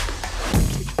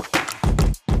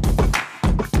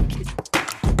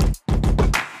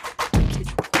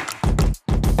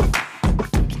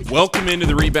Welcome into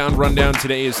the Rebound Rundown.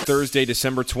 Today is Thursday,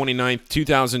 December 29th,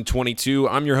 2022.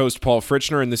 I'm your host, Paul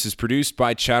Fritchner, and this is produced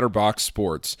by Chatterbox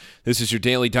Sports. This is your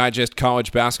daily digest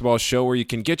college basketball show where you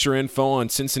can get your info on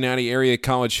Cincinnati area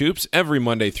college hoops every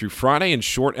Monday through Friday in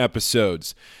short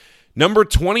episodes. Number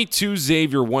 22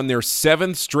 Xavier won their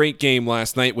seventh straight game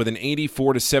last night with an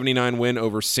 84-79 win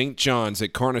over St. John's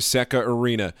at Carnesecca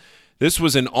Arena. This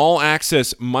was an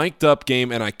all-access, mic'd-up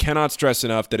game, and I cannot stress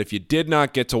enough that if you did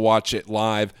not get to watch it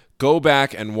live, go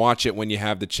back and watch it when you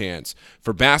have the chance.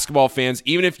 For basketball fans,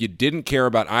 even if you didn't care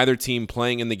about either team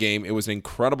playing in the game, it was an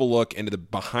incredible look into the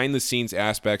behind-the-scenes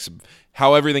aspects of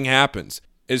how everything happens.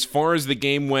 As far as the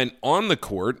game went on the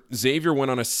court, Xavier went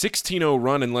on a 16-0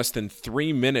 run in less than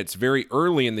 3 minutes very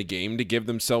early in the game to give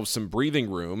themselves some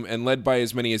breathing room and led by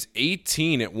as many as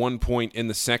 18 at one point in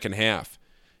the second half.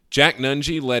 Jack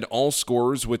Nunge led all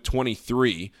scorers with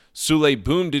 23. Sule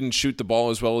Boom didn't shoot the ball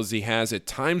as well as he has at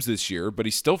times this year, but he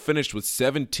still finished with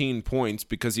 17 points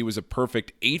because he was a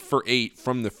perfect 8 for 8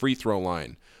 from the free throw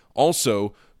line.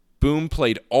 Also, Boom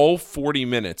played all 40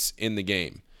 minutes in the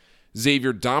game.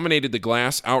 Xavier dominated the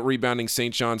glass, out-rebounding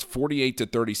St. John's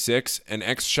 48-36, and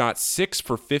X shot 6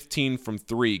 for 15 from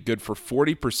 3, good for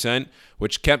 40%,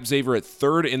 which kept Xavier at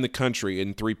third in the country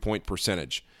in three-point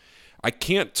percentage. I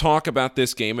can't talk about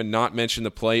this game and not mention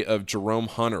the play of Jerome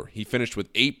Hunter. He finished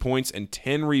with 8 points and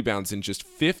 10 rebounds in just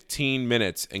 15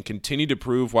 minutes and continued to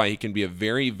prove why he can be a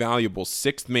very valuable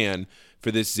sixth man for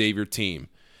this Xavier team.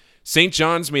 St.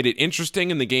 John's made it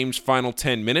interesting in the game's final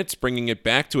 10 minutes, bringing it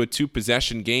back to a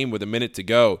two-possession game with a minute to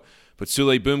go. But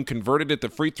Sule Boom converted at the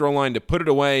free throw line to put it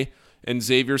away, and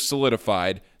Xavier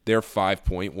solidified their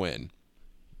 5-point win.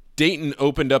 Dayton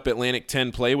opened up Atlantic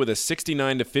 10 play with a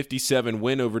 69-57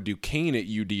 win over Duquesne at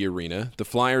UD Arena. The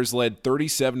Flyers led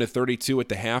 37-32 at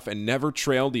the half and never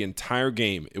trailed the entire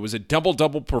game. It was a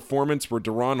double-double performance where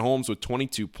Deron Holmes with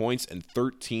 22 points and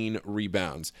 13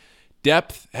 rebounds.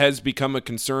 Depth has become a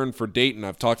concern for Dayton.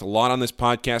 I've talked a lot on this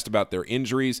podcast about their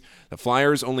injuries. The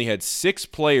Flyers only had 6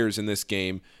 players in this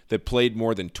game that played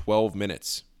more than 12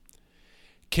 minutes.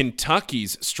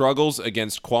 Kentucky's struggles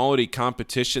against quality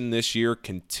competition this year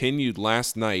continued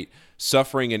last night,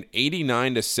 suffering an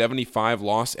 89-75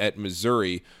 loss at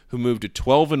Missouri, who moved to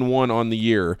 12-1 on the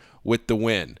year with the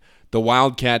win. The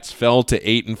Wildcats fell to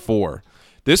 8-4.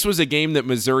 This was a game that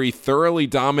Missouri thoroughly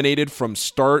dominated from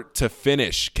start to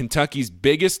finish. Kentucky's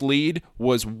biggest lead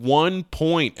was 1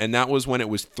 point, and that was when it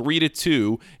was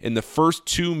 3-2 in the first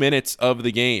 2 minutes of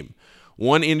the game.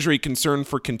 One injury concern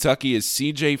for Kentucky is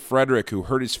C.J. Frederick, who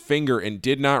hurt his finger and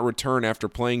did not return after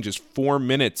playing just 4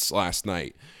 minutes last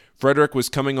night. Frederick was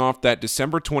coming off that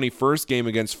December 21st game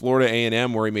against Florida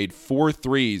A&M where he made 4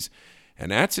 threes,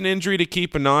 and that's an injury to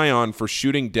keep an eye on for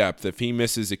shooting depth if he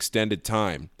misses extended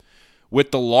time. With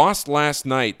the loss last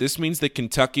night, this means that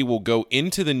Kentucky will go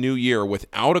into the new year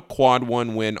without a quad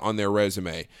one win on their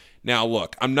resume. Now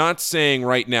look, I'm not saying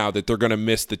right now that they're going to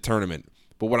miss the tournament.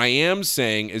 But what I am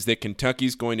saying is that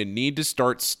Kentucky's going to need to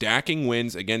start stacking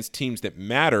wins against teams that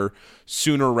matter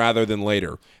sooner rather than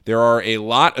later. There are a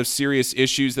lot of serious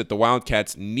issues that the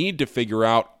Wildcats need to figure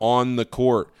out on the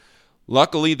court.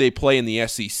 Luckily, they play in the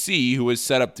SEC, who is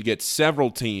set up to get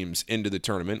several teams into the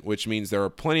tournament, which means there are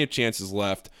plenty of chances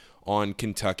left on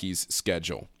Kentucky's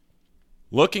schedule.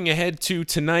 Looking ahead to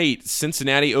tonight,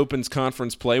 Cincinnati opens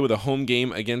conference play with a home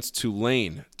game against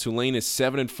Tulane. Tulane is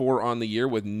 7-4 on the year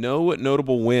with no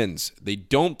notable wins. They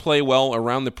don't play well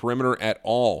around the perimeter at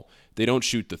all. They don't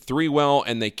shoot the three well,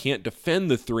 and they can't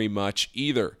defend the three much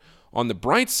either. On the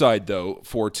bright side, though,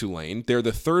 for Tulane, they're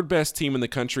the third best team in the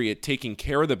country at taking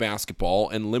care of the basketball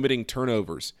and limiting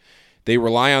turnovers. They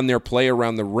rely on their play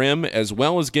around the rim as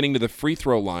well as getting to the free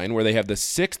throw line, where they have the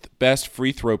 6th best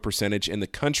free throw percentage in the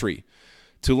country.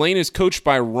 Tulane is coached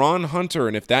by Ron Hunter,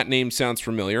 and if that name sounds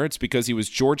familiar, it's because he was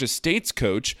Georgia State's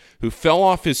coach who fell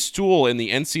off his stool in the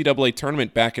NCAA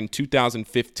tournament back in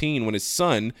 2015 when his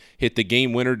son hit the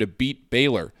game winner to beat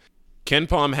Baylor.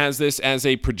 KenPom has this as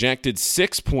a projected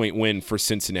 6-point win for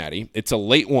Cincinnati. It's a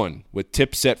late one with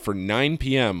tip set for 9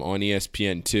 p.m. on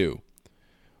ESPN2.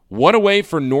 What a way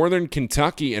for Northern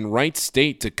Kentucky and Wright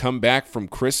State to come back from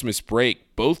Christmas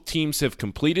break. Both teams have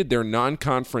completed their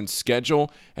non-conference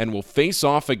schedule and will face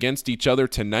off against each other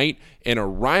tonight in a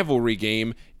rivalry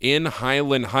game in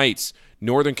Highland Heights.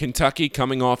 Northern Kentucky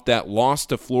coming off that loss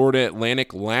to Florida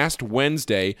Atlantic last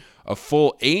Wednesday, a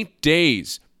full 8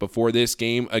 days before this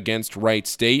game against Wright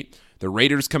State. The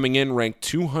Raiders coming in ranked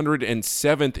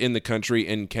 207th in the country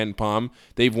in KenPom.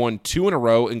 They've won 2 in a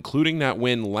row, including that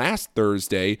win last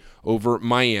Thursday over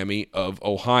Miami of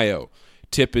Ohio.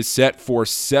 Tip is set for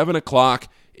 7 o'clock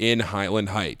in Highland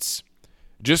Heights.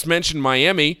 Just mentioned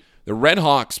Miami. The Red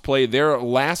Hawks play their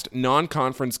last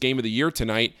non-conference game of the year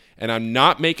tonight, and I'm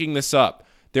not making this up.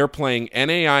 They're playing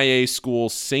NAIA school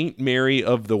St. Mary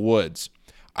of the Woods.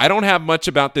 I don't have much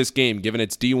about this game given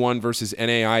it's D1 versus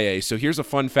NAIA, so here's a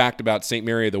fun fact about St.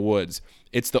 Mary of the Woods.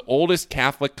 It's the oldest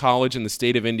Catholic college in the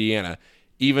state of Indiana,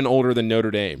 even older than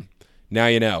Notre Dame. Now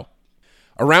you know.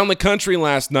 Around the country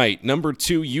last night, number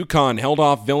 2 UConn held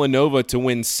off Villanova to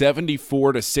win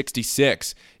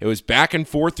 74-66. It was back and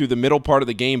forth through the middle part of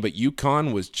the game, but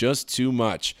UConn was just too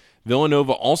much.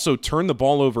 Villanova also turned the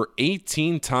ball over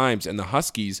 18 times, and the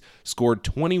Huskies scored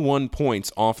 21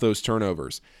 points off those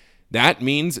turnovers. That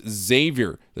means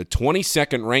Xavier, the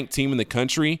 22nd ranked team in the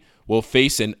country, will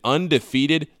face an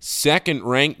undefeated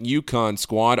second-ranked UConn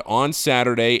squad on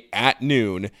Saturday at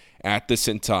noon at the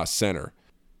Cintas Center.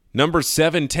 Number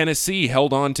 7 Tennessee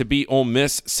held on to beat Ole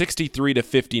Miss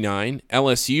 63-59.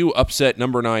 LSU upset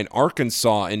number 9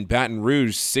 Arkansas in Baton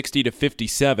Rouge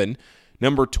 60-57.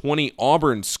 Number 20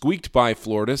 Auburn squeaked by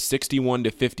Florida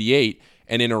 61-58.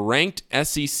 And in a ranked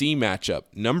SEC matchup,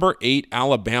 number 8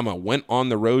 Alabama went on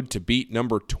the road to beat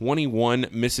number 21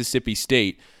 Mississippi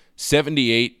State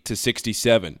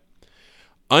 78-67.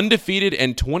 Undefeated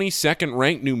and 22nd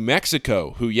ranked New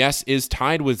Mexico, who yes is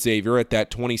tied with Xavier at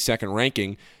that 22nd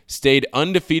ranking, stayed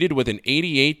undefeated with an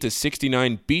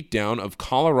 88-69 beatdown of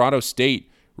Colorado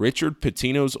State. Richard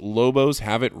Pitino's Lobos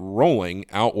have it rolling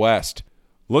out west.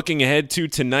 Looking ahead to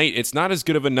tonight, it's not as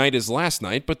good of a night as last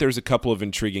night, but there's a couple of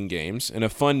intriguing games and a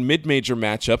fun mid-major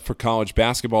matchup for college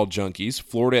basketball junkies.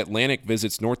 Florida Atlantic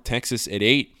visits North Texas at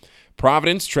 8.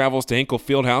 Providence travels to Hinkle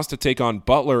Fieldhouse to take on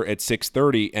Butler at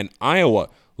 6:30, and Iowa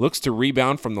looks to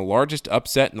rebound from the largest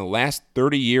upset in the last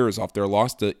 30 years off their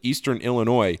loss to Eastern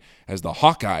Illinois as the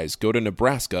Hawkeyes go to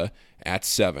Nebraska at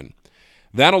 7.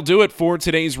 That'll do it for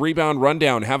today's Rebound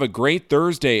Rundown. Have a great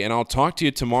Thursday, and I'll talk to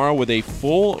you tomorrow with a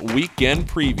full weekend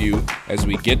preview as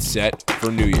we get set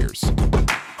for New Year's.